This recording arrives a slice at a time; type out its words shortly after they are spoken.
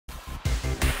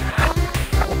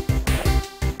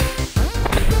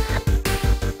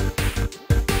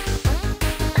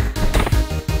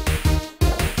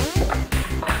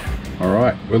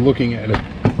we're looking at a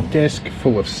desk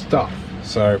full of stuff.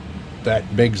 So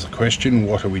that begs the question,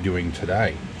 what are we doing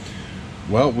today?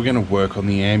 Well, we're going to work on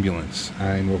the ambulance,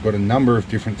 and we've got a number of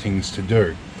different things to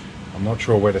do. I'm not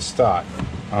sure where to start.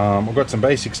 We've got some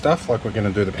basic stuff, like we're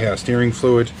going to do the power steering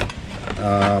fluid,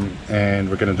 and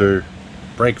we're going to do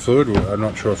brake fluid. I'm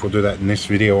not sure if we'll do that in this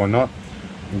video or not.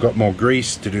 We've got more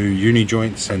grease to do uni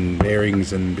joints and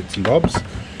bearings and bits and bobs.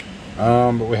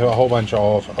 But we have a whole bunch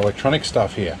of electronic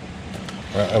stuff here.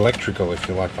 Electrical, if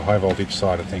you like, the high voltage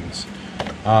side of things.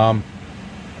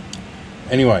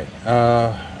 Anyway,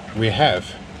 we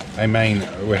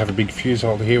have a big fuse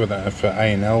holder here for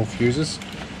A&L fuses,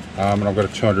 and I've got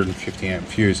a 250 amp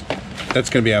fuse. That's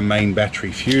going to be our main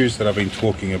battery fuse that I've been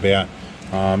talking about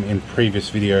in previous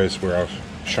videos where I've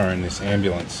shown this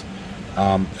ambulance.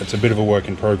 It's a bit of a work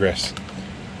in progress.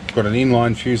 I've got an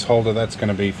inline fuse holder that's going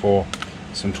to be for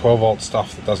some 12 volt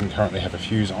stuff that doesn't currently have a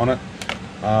fuse on it.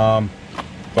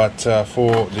 But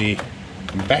for the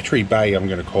battery bay, I'm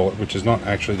going to call it, which is not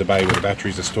actually the bay where the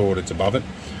batteries are stored, it's above it.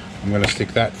 I'm going to stick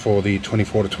that for the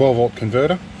 24 to 12 volt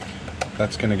converter.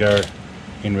 That's going to go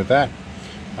in with that.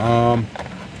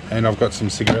 And I've got some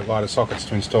cigarette lighter sockets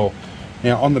to install.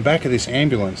 Now on the back of this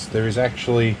ambulance there is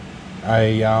actually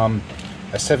a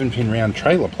 7-pin round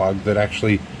trailer plug that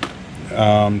actually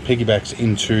piggybacks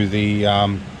into the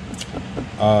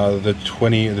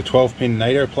 12-pin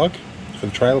NATO plug for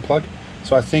the trailer plug.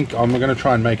 So I think I'm going to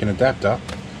try and make an adapter,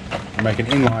 make an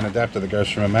inline adapter that goes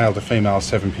from a male to female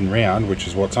 7-pin round, which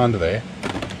is what's under there,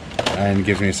 and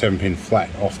gives me a 7-pin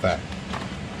flat off that.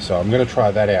 So I'm going to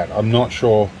try that out. I'm not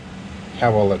sure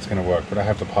how well that's going to work, but I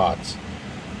have the parts.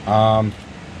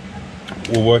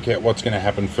 We'll work out what's going to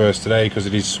happen first today, because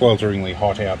it is swelteringly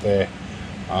hot out there,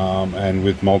 and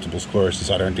with multiple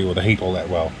sclerosis I don't deal with the heat all that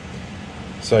well.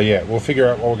 So yeah, we'll figure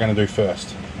out what we're going to do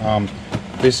first.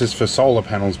 This is for solar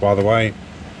panels, by the way,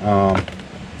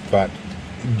 but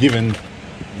given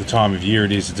the time of year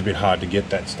it is, it's a bit hard to get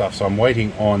that stuff, so I'm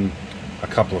waiting on a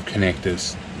couple of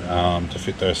connectors to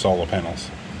fit those solar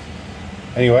panels.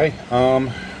 Anyway,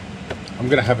 I'm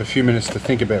going to have a few minutes to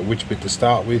think about which bit to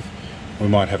start with. We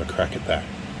might have a crack at that.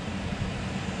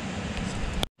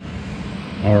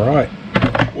 Alright,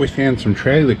 we found some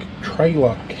trailer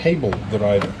cable that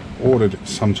I've ordered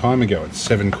some time ago. It's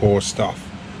 7-core stuff.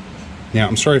 Now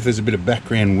I'm sorry if there's a bit of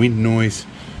background wind noise.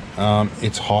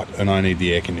 It's hot and I need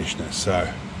the air conditioner, so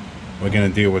we're going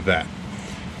to deal with that.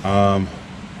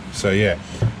 So yeah,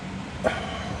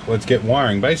 let's get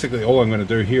wiring. Basically all I'm going to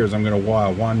do here is I'm going to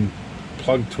wire one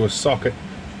plug to a socket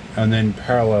and then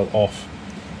parallel off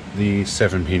the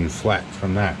 7-pin flat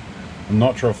from that. I'm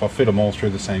not sure if I'll fit them all through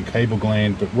the same cable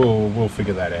gland, but we'll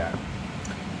figure that out.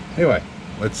 Anyway,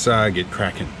 let's get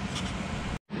cracking.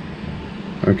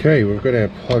 Okay, we've got our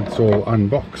plugs all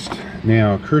unboxed.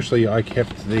 Now crucially I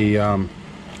kept the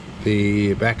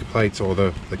back plates or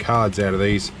the cards out of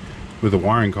these with the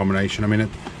wiring combination. I mean, it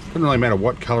doesn't really matter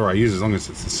what color I use as long as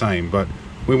it's the same, but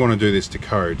we want to do this to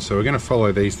code, so we're going to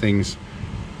follow these things,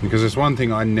 because there's one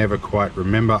thing I never quite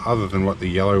remember other than what the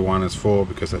yellow one is for,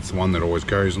 because that's the one that always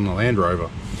goes on the Land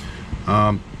Rover.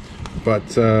 Yeah,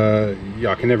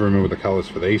 I can never remember the colors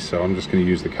for these, so I'm just going to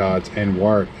use the cards and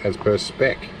wire it as per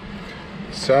spec.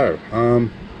 So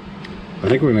I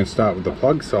think we're going to start with the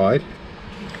plug side,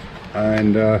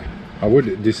 and I would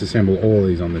disassemble all of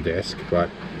these on the desk, but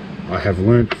I have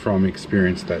learnt from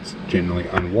experience that's generally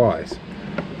unwise.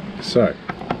 So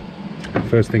the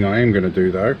first thing I am going to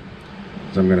do though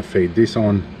is I'm going to feed this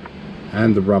on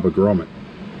and the rubber grommet.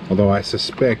 Although I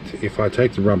suspect if I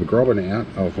take the rubber grommet out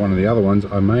of one of the other ones,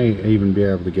 I may even be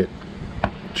able to get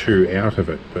 2 out of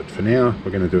it, but for now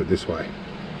we're going to do it this way.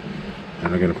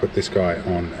 And I'm going to put this guy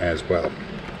on as well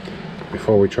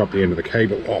before we chop the end of the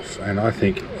cable off, and I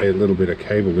think a little bit of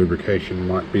cable lubrication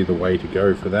might be the way to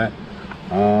go for that.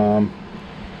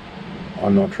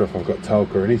 I'm not sure if I've got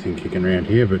talc or anything kicking around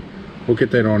here, but we'll get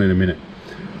that on in a minute.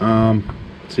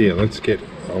 So yeah, let's get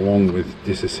along with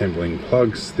disassembling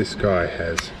plugs. This guy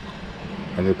has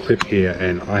a little clip here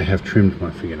and I have trimmed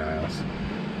my fingernails.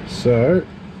 So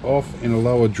off in a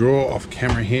lower drawer off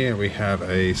camera here we have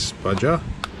a spudger.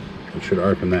 We should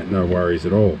open that, no worries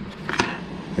at all.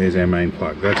 There's our main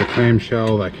plug. That's a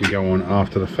clamshell that can go on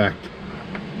after the fact.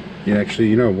 Yeah, actually,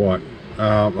 you know what?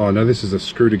 Oh no, this is a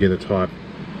screw together type.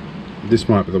 This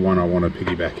might be the one I want to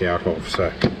piggyback out of,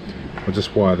 so I'll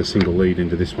just wire the single lead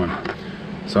into this one.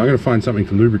 So I'm going to find something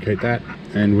to lubricate that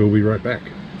and we'll be right back.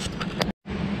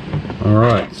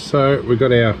 Alright, so we've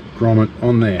got our grommet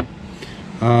on there.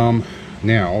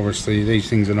 Now obviously these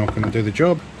things are not going to do the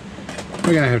job.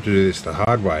 We're going to have to do this the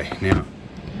hard way. Now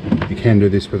you can do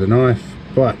this with a knife,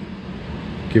 but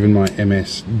given my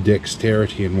MS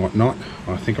dexterity and whatnot,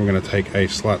 I think I'm going to take a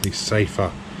slightly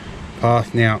safer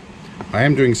path. Now, I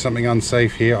am doing something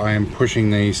unsafe here. I am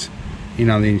pushing these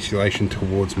inner insulation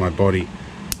towards my body.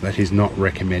 That is not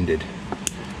recommended.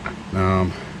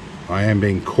 I am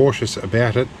being cautious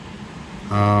about it,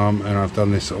 and I've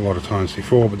done this a lot of times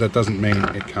before, but that doesn't mean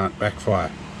it can't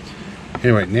backfire.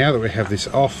 Anyway, now that we have this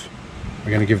off,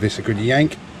 we're going to give this a good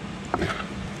yank,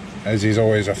 as is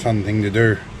always a fun thing to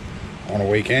do on a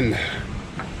weekend.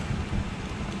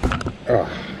 Oh,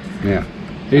 now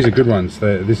these are good ones.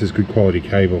 This is good quality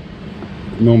cable.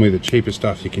 Normally the cheaper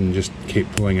stuff you can just keep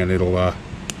pulling and it'll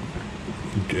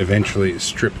eventually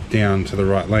strip down to the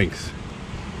right length.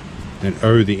 And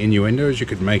oh, the innuendos you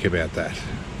could make about that.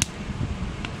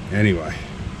 Anyway,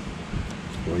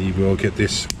 we will get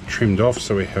this trimmed off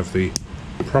so we have the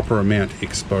proper amount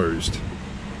exposed.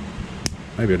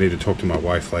 Maybe I need to talk to my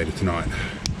wife later tonight.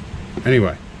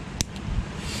 Anyway,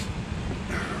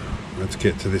 let's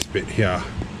get to this bit here.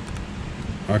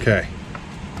 Okay,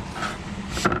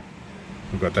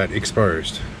 we've got that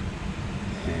exposed.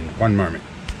 And one moment.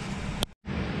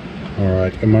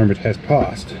 Alright, a moment has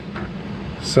passed.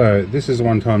 So this is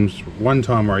one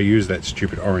time where I used that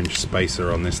stupid orange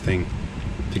spacer on this thing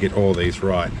to get all these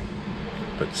right.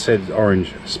 But said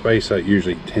orange spacer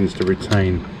usually tends to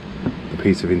retain the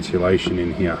piece of insulation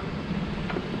in here.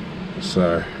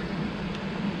 So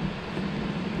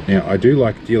now I do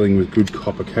like dealing with good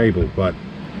copper cable, but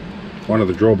one of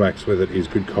the drawbacks with it is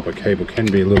good copper cable can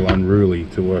be a little unruly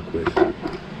to work with.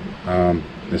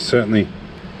 There's certainly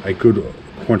a good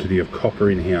quantity of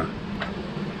copper in here.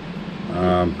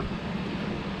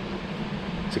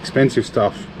 It's expensive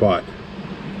stuff, but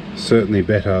certainly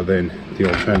better than the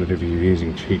alternative of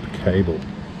using cheap cable.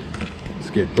 Let's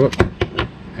get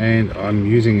and I'm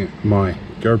using my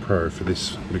GoPro for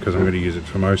this because I'm going to use it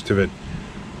for most of it,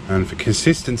 and for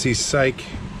consistency's sake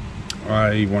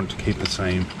I want to keep the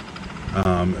same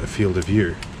field of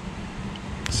view,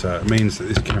 so it means that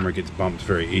this camera gets bumped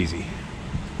very easy.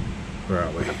 Where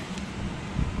are we?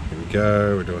 Here we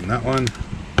go, we're doing that one.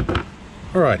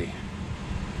 Alrighty,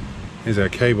 here's our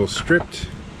cable stripped.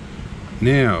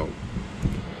 Now,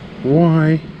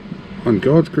 why on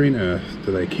God's green earth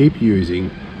do they keep using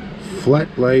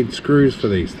flat blade screws for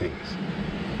these things?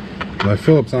 Though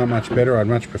Phillips aren't much better, I'd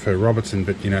much prefer Robertson,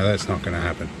 but you know, that's not going to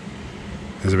happen.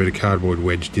 There's a bit of cardboard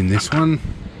wedged in this one.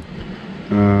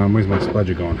 Where's my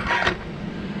spudger gone?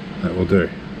 That will do.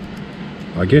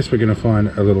 I guess we're going to find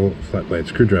a little flat blade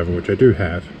screwdriver, which I do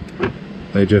have.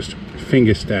 They just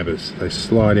finger stabbers. They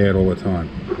slide out all the time.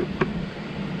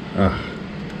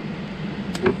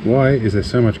 Why is there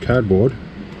so much cardboard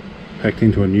packed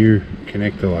into a new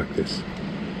connector like this?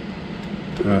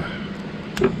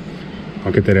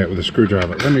 I'll get that out with a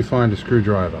screwdriver. Let me find a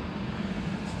screwdriver.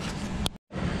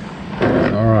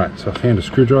 Alright, so I found a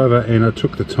screwdriver and I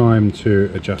took the time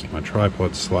to adjust my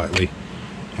tripod slightly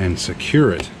and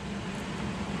secure it.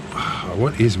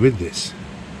 What is with this?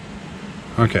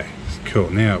 Okay, cool.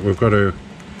 Now we've got to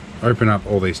open up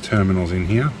all these terminals in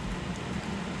here.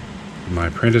 My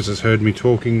apprentice has heard me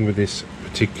talking with this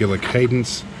particular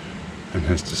cadence and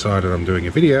has decided I'm doing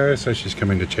a video, so she's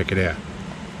coming to check it out.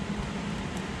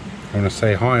 I want to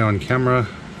say hi on camera,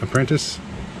 apprentice.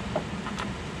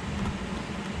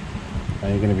 Are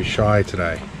you going to be shy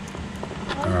today?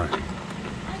 Alright.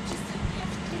 I just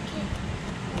have to get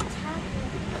a tablet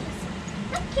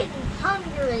because I'm getting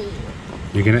hungry.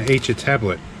 You're going to eat your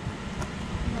tablet?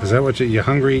 Is that what you're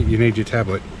hungry? You need your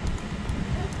tablet?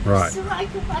 Right. So I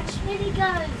can watch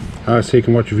videos. Oh, so you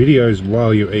can watch videos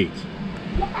while you eat?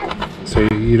 Yes. So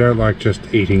you don't like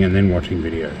just eating and then watching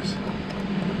videos?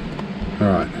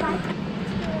 Alright.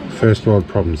 First world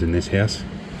problems in this house.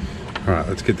 Alright,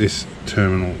 let's get this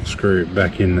terminal screw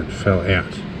back in that fell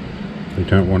out. We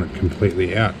don't want it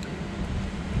completely out.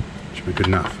 Should be good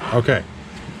enough. Okay.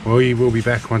 Well, we will be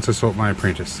back once I sort my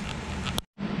apprentice.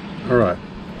 Alright,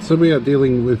 so we are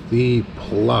dealing with the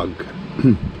plug.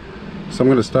 So I'm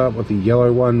going to start with the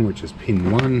yellow one, which is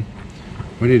pin 1.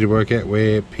 We need to work out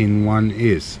where pin 1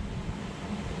 is.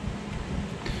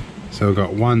 So we've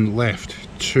got 1 left,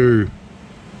 2,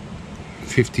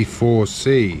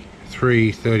 54C,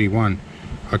 3, 31.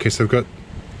 Okay, so I've got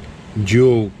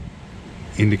dual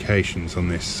indications on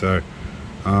this. So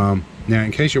now,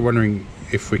 in case you're wondering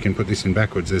if we can put this in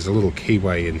backwards, there's a little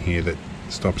keyway in here that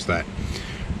stops that.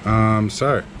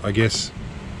 So I guess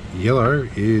yellow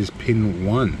is pin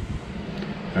 1.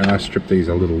 And I stripped these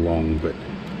a little long, but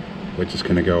we're just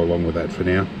going to go along with that for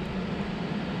now.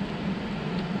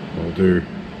 We'll do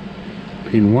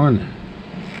pin 1.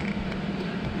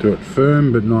 Do it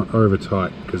firm but not over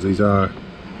tight, because these are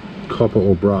copper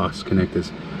or brass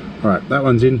connectors. Alright, that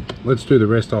one's in. Let's do the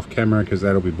rest off camera because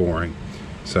that'll be boring.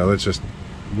 So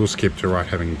we'll skip to right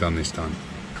having done this done.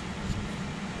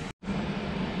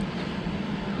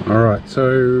 Alright,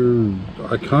 so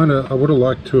I would have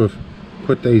liked to have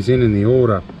put these in the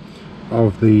order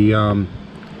of the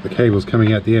cables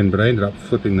coming out the end, but I ended up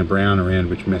flipping the brown around,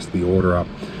 which messed the order up.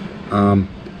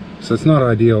 So it's not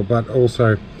ideal, but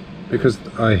also because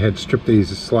I had stripped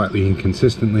these slightly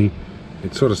inconsistently,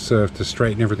 it sort of served to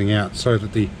straighten everything out so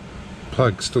that the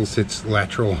plug still sits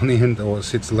lateral on the end, or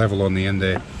sits level on the end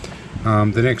there.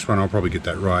 The next one I'll probably get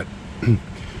that right.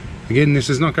 Again, this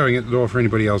is not going at the door for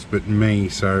anybody else but me,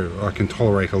 so I can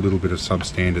tolerate a little bit of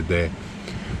substandard there.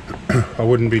 I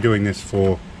wouldn't be doing this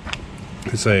for,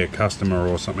 say, a customer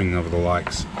or something of the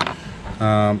likes.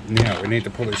 Now we need to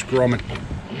pull this grommet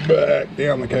back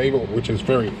down the cable, which is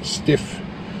very stiff.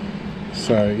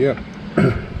 So yeah.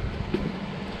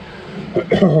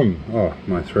 Oh,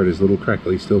 my throat is a little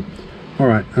crackly still.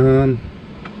 Alright, I'm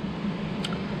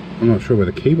not sure where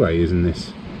the keyway is in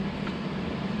this.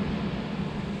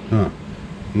 Oh,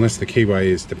 unless the keyway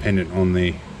is dependent on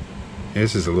the... Yeah,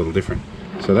 this is a little different.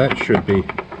 So that should be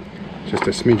just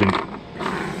a smidgen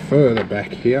further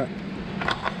back here,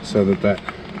 so that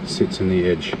sits in the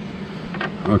edge.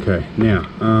 Okay, now,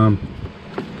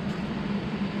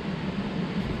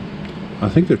 I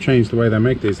think they've changed the way they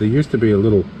make these. There used to be a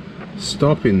little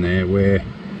stop in there where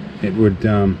it would,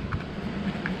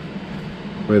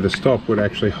 where the stop would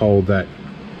actually hold that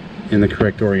in the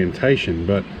correct orientation,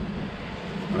 but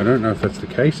I don't know if that's the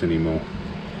case anymore.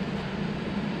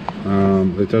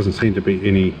 There doesn't seem to be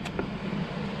any...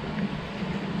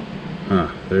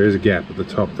 there is a gap at the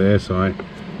top there, so I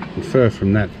infer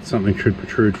from that something should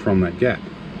protrude from that gap.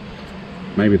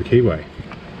 Maybe the keyway.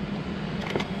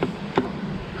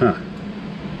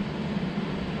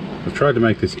 I've tried to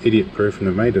make this idiot proof and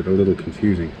I've made it a little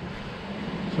confusing.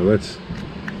 So let's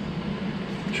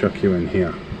chuck you in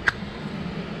here.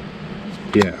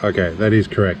 Yeah, okay, that is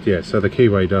correct. Yeah, so the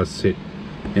keyway does sit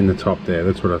in the top there.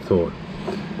 That's what I thought.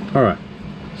 Alright,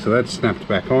 so that's snapped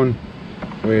back on.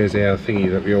 Where's our thingy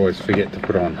that we always forget to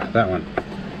put on? That one.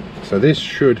 So this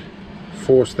should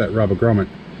force that rubber grommet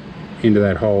into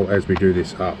that hole as we do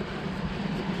this up,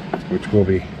 which will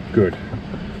be good.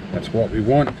 That's what we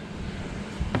want.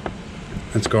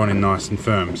 It's gone in nice and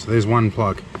firm. So there's one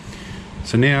plug.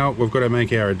 So now we've got to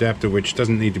make our adapter, which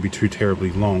doesn't need to be too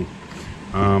terribly long.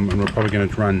 And we're probably going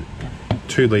to run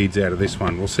 2 leads out of this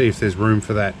one. We'll see if there's room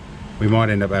for that. We might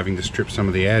end up having to strip some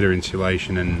of the outer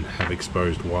insulation and have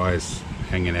exposed wires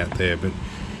hanging out there, but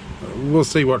we'll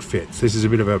see what fits. This is a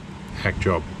bit of a hack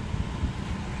job.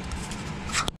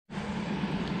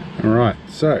 Alright,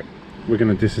 so we're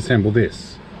going to disassemble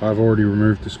this. I've already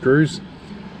removed the screws.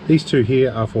 These 2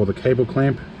 here are for the cable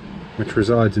clamp, which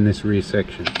resides in this rear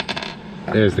section.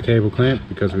 There's the cable clamp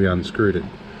because we unscrewed it.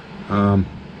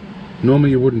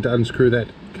 Normally you wouldn't unscrew that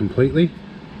completely,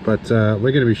 but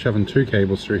we're going to be shoving 2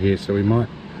 cables through here, so we might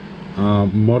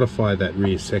modify that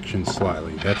rear section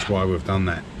slightly. That's why we've done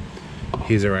that.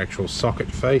 Here's our actual socket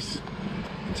face.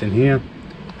 It's in here,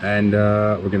 and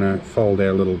we're going to fold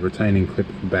our little retaining clip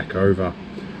back over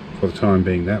for the time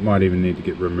being. That might even need to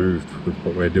get removed with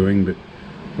what we're doing, but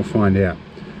we'll find out.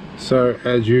 So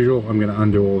as usual, I'm going to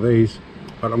undo all these,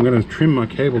 but I'm going to trim my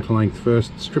cable to length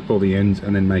first, strip all the ends,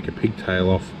 and then make a pigtail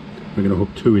off. We're going to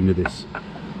hook 2 into this,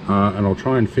 and I'll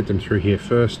try and fit them through here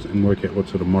first and work out what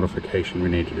sort of modification we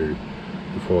need to do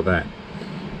before that.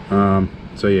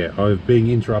 So yeah, I've been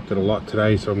interrupted a lot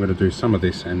today, so I'm going to do some of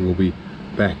this and we'll be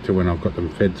back to when I've got them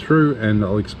fed through, and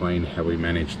I'll explain how we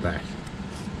managed that.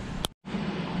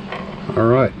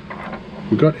 Alright,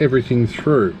 we got everything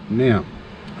through. Now,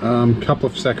 a couple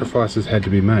of sacrifices had to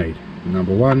be made.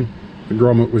 Number 1, the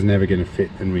grommet was never going to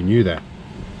fit, and we knew that.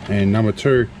 And number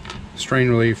 2, strain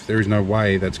relief, there is no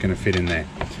way that's going to fit in there.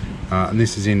 And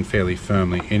this is in fairly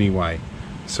firmly anyway,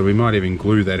 so we might even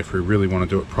glue that if we really want to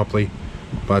do it properly.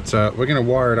 But we're going to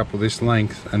wire it up with this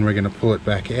length, and we're going to pull it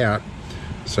back out,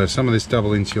 so some of this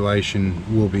double insulation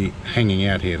will be hanging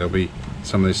out here. There'll be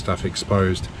some of this stuff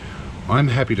exposed. I'm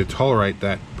happy to tolerate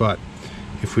that, but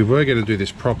if we were going to do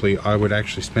this properly, I would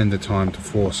actually spend the time to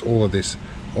force all of this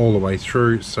all the way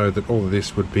through, so that all of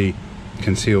this would be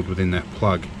concealed within that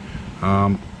plug.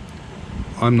 I'm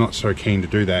not so keen to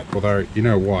do that, although you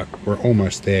know what, we're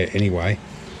almost there anyway.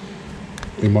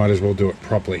 We might as well do it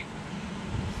properly.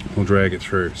 We'll drag it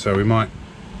through, so we might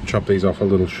chop these off a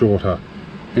little shorter.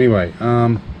 Anyway,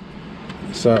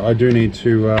 so I do need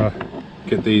to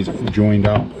get these joined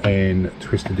up and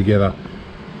twisted together.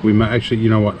 We may actually, you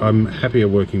know what, I'm happier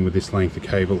working with this length of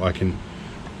cable. I can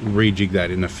rejig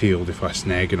that in the field if I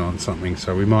snag it on something,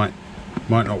 so we might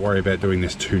not worry about doing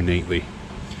this too neatly.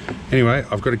 Anyway,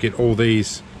 I've got to get all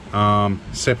these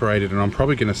separated, and I'm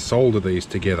probably going to solder these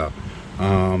together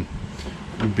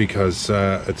because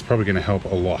it's probably going to help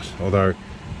a lot, although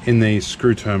in these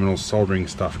screw terminals soldering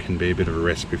stuff can be a bit of a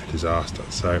recipe for disaster.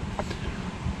 So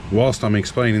whilst I'm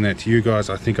explaining that to you guys,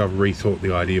 I think I've rethought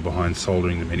the idea behind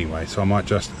soldering them anyway, so I might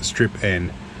just strip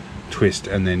and twist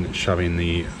and then shove in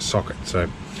the socket. So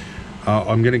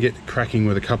I'm going to get cracking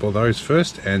with a couple of those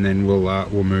first, and then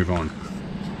we'll move on.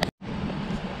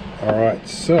 Alright,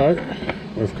 so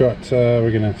we've got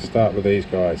we're going to start with these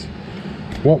guys.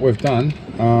 What we've done,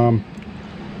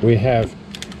 we have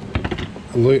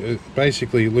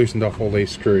basically loosened off all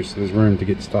these screws so there's room to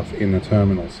get stuff in the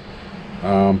terminals.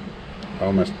 I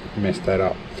almost messed that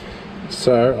up.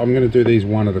 So I'm going to do these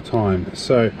one at a time.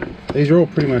 So these are all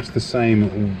pretty much the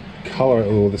same color,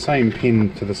 or the same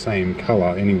pin to the same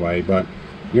color anyway, but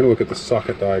I'm going to look at the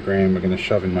socket diagram. We're going to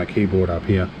shove in my keyboard up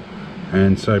here,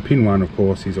 and so pin 1 of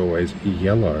course is always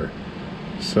yellow,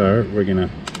 so we're going to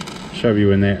shove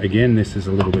you in there. Again, this is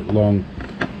a little bit long.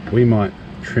 We might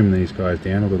trim these guys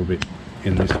down a little bit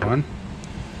in this one.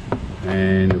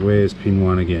 And where's pin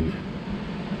 1 again?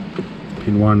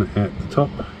 Pin 1 at the top,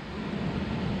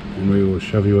 and we will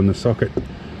shove you in the socket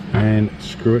and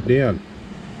screw it down.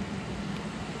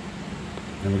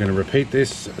 And we're going to repeat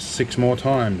this 6 more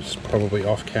times, probably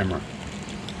off camera.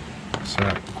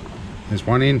 So there's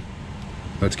one in,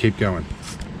 let's keep going.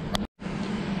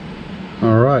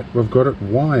 Alright, we've got it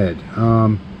wired.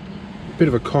 Bit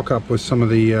of a cock up with some of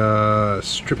the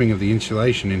stripping of the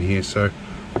insulation in here, so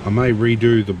I may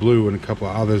redo the blue and a couple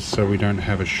of others so we don't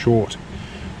have a short.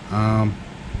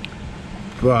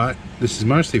 But this is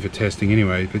mostly for testing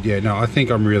anyway. But yeah, no, I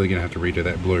think I'm really going to have to redo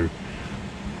that blue.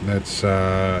 That's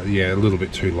yeah, a little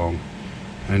bit too long.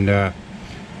 And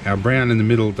our brown in the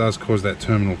middle does cause that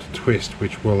terminal to twist,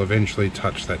 which will eventually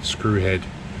touch that screw head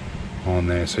on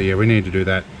there. So yeah, we need to do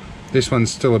that. This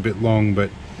one's still a bit long, but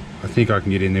I think I can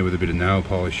get in there with a bit of nail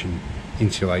polish and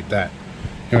insulate that.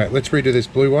 Anyway, let's redo this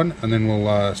blue one, and then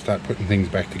we'll start putting things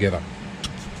back together.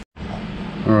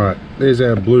 Alright, there's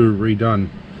our blue redone.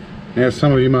 Now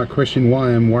some of you might question why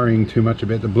I'm worrying too much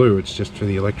about the blue. It's just for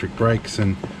the electric brakes,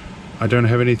 and I don't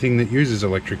have anything that uses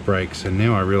electric brakes, and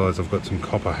now I realise I've got some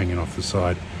copper hanging off the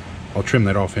side. I'll trim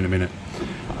that off in a minute.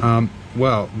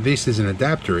 Well, this is an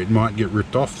adapter. It might get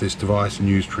ripped off this device and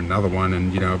used for another one,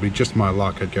 and you know, it'd be just my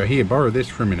luck. I'd go, here, borrow this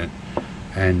for a minute,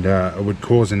 and it would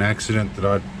cause an accident that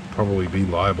I'd probably be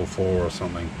liable for or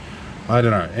something. I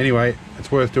don't know. Anyway,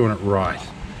 it's worth doing it right.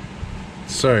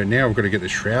 So now we've got to get the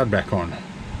shroud back on.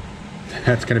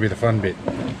 That's going to be the fun bit.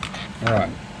 Alright,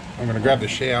 I'm going to grab the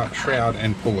shroud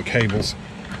and pull the cables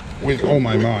with all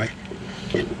my might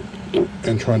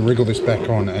and try and wriggle this back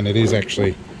on, and it is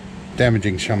actually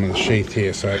damaging some of the sheath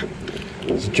here, so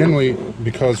it's generally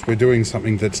because we're doing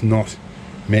something that's not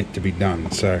meant to be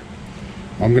done. So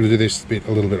I'm going to do this bit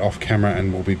a little bit off camera,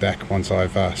 and we'll be back once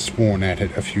I've sworn at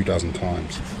it a few dozen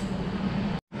times.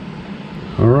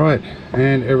 Alright,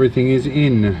 and everything is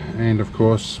in, and of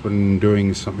course when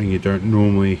doing something you don't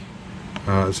normally,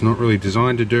 it's not really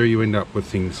designed to do, you end up with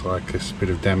things like this bit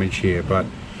of damage here, but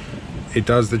it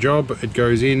does the job. It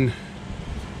goes in.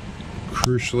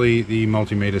 Crucially, the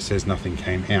multimeter says nothing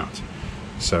came out,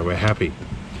 so we're happy.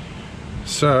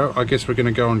 So I guess we're going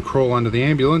to go and crawl under the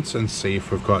ambulance and see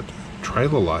if we've got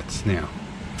trailer lights now.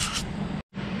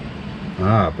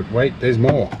 Ah, but wait, there's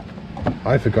more.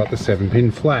 I forgot the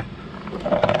 7-pin flat.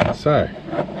 So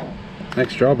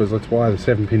next job is let's wire the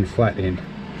 7-pin flat in.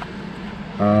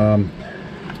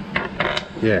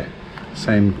 Yeah,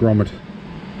 same grommet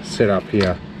setup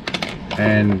here,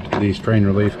 and the strain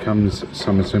relief comes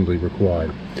some assembly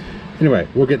required. Anyway,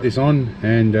 we'll get this on,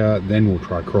 and then we'll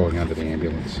try crawling under the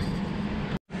ambulance.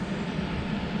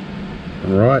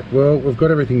 Alright, well, we've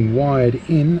got everything wired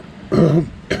in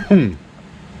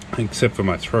except for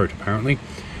my throat apparently.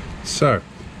 So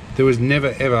there was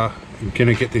never ever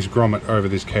gonna get this grommet over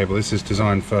this cable. This is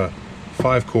designed for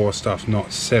 5-core stuff,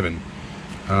 not 7.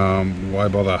 Why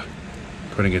bother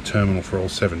putting a terminal for all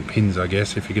 7 pins, I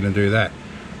guess, if you're gonna do that?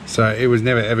 So it was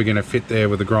never ever going to fit there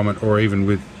with the grommet, or even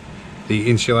with the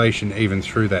insulation even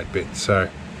through that bit. So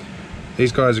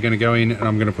these guys are going to go in, and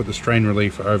I'm going to put the strain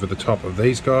relief over the top of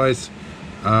these guys,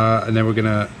 and then we're going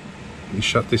to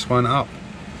shut this one up.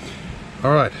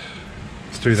 Alright,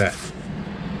 let's do that.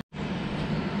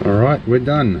 Alright, we're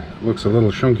done. Looks a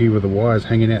little shonky with the wires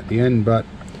hanging out the end, but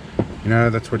you know,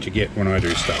 that's what you get when I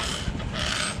do stuff.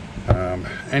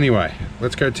 Anyway,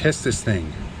 let's go test this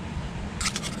thing.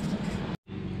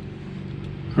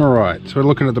 Alright, so we're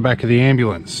looking at the back of the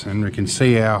ambulance and we can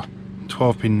see our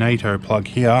 12-pin NATO plug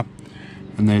here,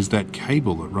 and there's that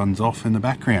cable that runs off in the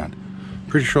background.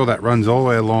 Pretty sure that runs all the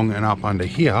way along and up under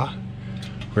here,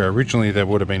 where originally there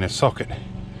would have been a socket.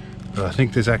 But I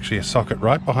think there's actually a socket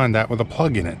right behind that with a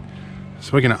plug in it.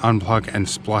 So we're going to unplug and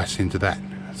splice into that.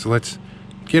 So let's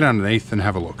get underneath and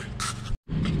have a look.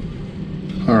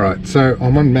 Alright, so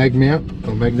I'm on mag mount,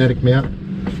 or magnetic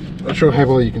mount. Not sure how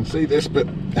well you can see this, but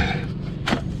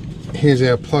here's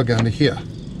our plug under here.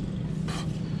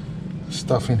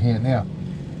 Stuff in here now.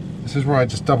 This is where I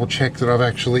just double check that I've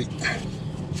actually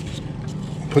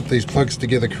put these plugs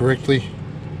together correctly.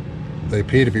 They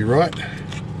appear to be right.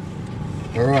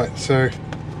 Alright, so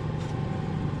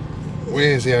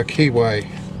where's our keyway?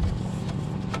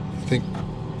 I think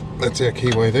that's our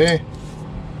keyway there.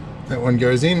 That one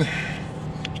goes in.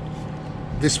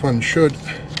 This one should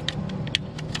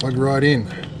plug right in.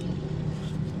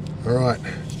 Alright,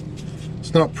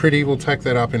 it's not pretty, we'll take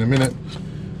that up in a minute.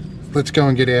 Let's go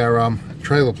and get our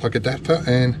trailer plug adapter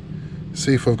and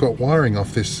see if we've got wiring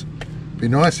off this. Be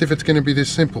nice if it's going to be this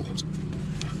simple.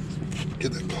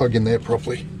 Get that plug in there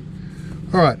properly.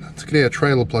 Alright, let's get our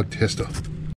trailer plug tester.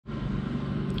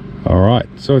 Alright,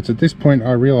 so it's at this point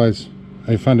I realise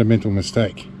a fundamental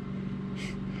mistake.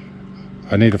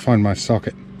 I need to find my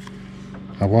socket.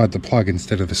 I wired the plug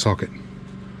instead of the socket.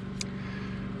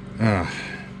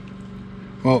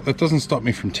 Well, that doesn't stop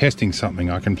me from testing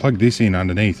something. I can plug this in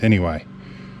underneath anyway.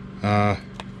 Or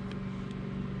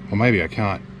maybe I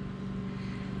can't.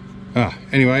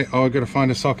 Anyway, I've got to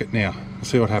find a socket now. We'll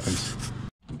see what happens.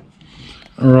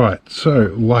 Alright,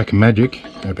 so like magic,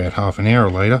 about half an hour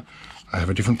later, I have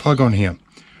a different plug on here.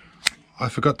 I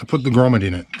forgot to put the grommet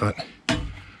in it, but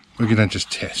we're going to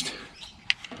just test.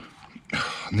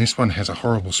 And this one has a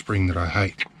horrible spring that I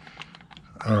hate.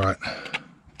 Alright.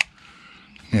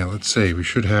 Now let's see, we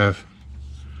should have...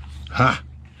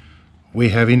 We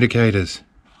have indicators.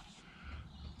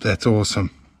 That's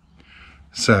awesome.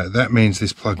 So that means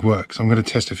this plug works. I'm going to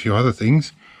test a few other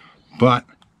things, but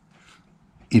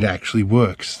it actually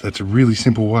works. That's a really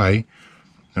simple way,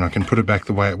 and I can put it back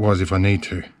the way it was if I need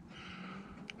to.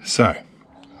 So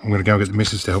I'm going to go get the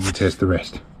missus to help me test the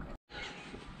rest.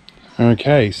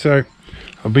 Okay, so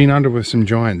I've been under with some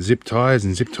giant zip ties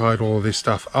and zip tied all of this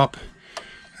stuff up,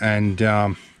 and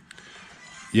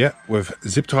yeah, we've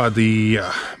zip tied the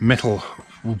metal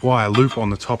wire loop on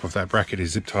the top of that bracket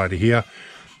is zip tied to here.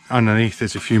 Underneath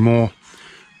there's a few more.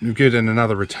 We've given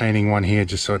another retaining one here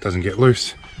just so it doesn't get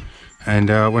loose, and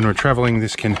when we're traveling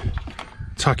this can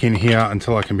tuck in here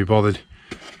until I can be bothered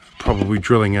probably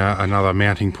drilling another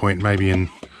mounting point maybe in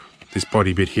this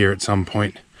body bit here at some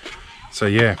point. So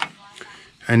yeah,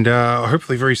 and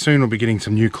hopefully very soon we'll be getting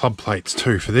some new club plates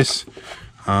too for this.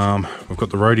 We've got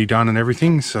the roadie done and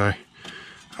everything, so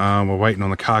we're waiting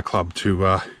on the car club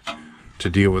to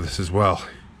deal with this as well.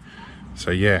 So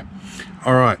yeah,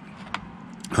 all right.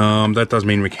 That does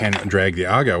mean we can drag the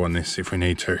Argo on this if we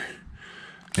need to.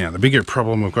 Now the bigger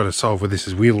problem we've got to solve with this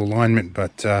is wheel alignment,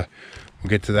 but we'll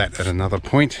get to that at another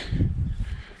point.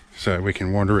 So we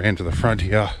can wander around to the front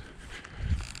here,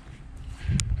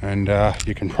 and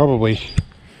you can probably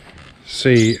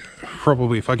see,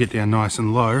 if I get down nice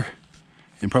and low, you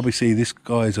can probably see this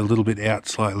guy is a little bit out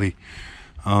slightly.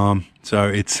 So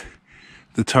it's,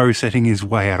 the toe setting is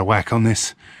way out of whack on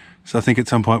this. So I think at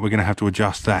some point we're going to have to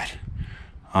adjust that.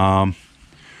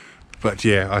 But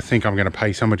yeah, I think I'm going to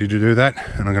pay somebody to do that,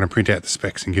 and I'm going to print out the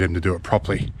specs and get him to do it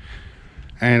properly.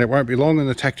 And it won't be long and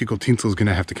the tactical tinsel is going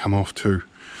to have to come off too.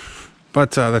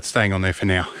 But that's staying on there for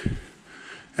now.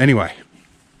 Anyway,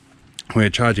 we're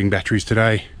charging batteries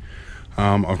today.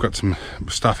 I've got some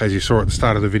stuff, as you saw at the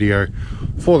start of the video,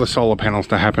 for the solar panels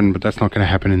to happen, but that's not going to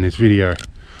happen in this video.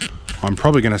 I'm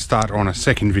probably going to start on a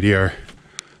second video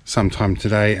sometime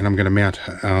today, and I'm going to mount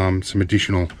some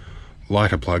additional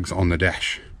lighter plugs on the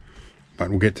dash. But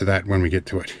we'll get to that when we get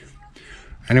to it.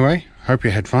 Anyway, hope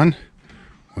you had fun.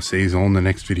 We'll see you all in the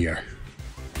next video.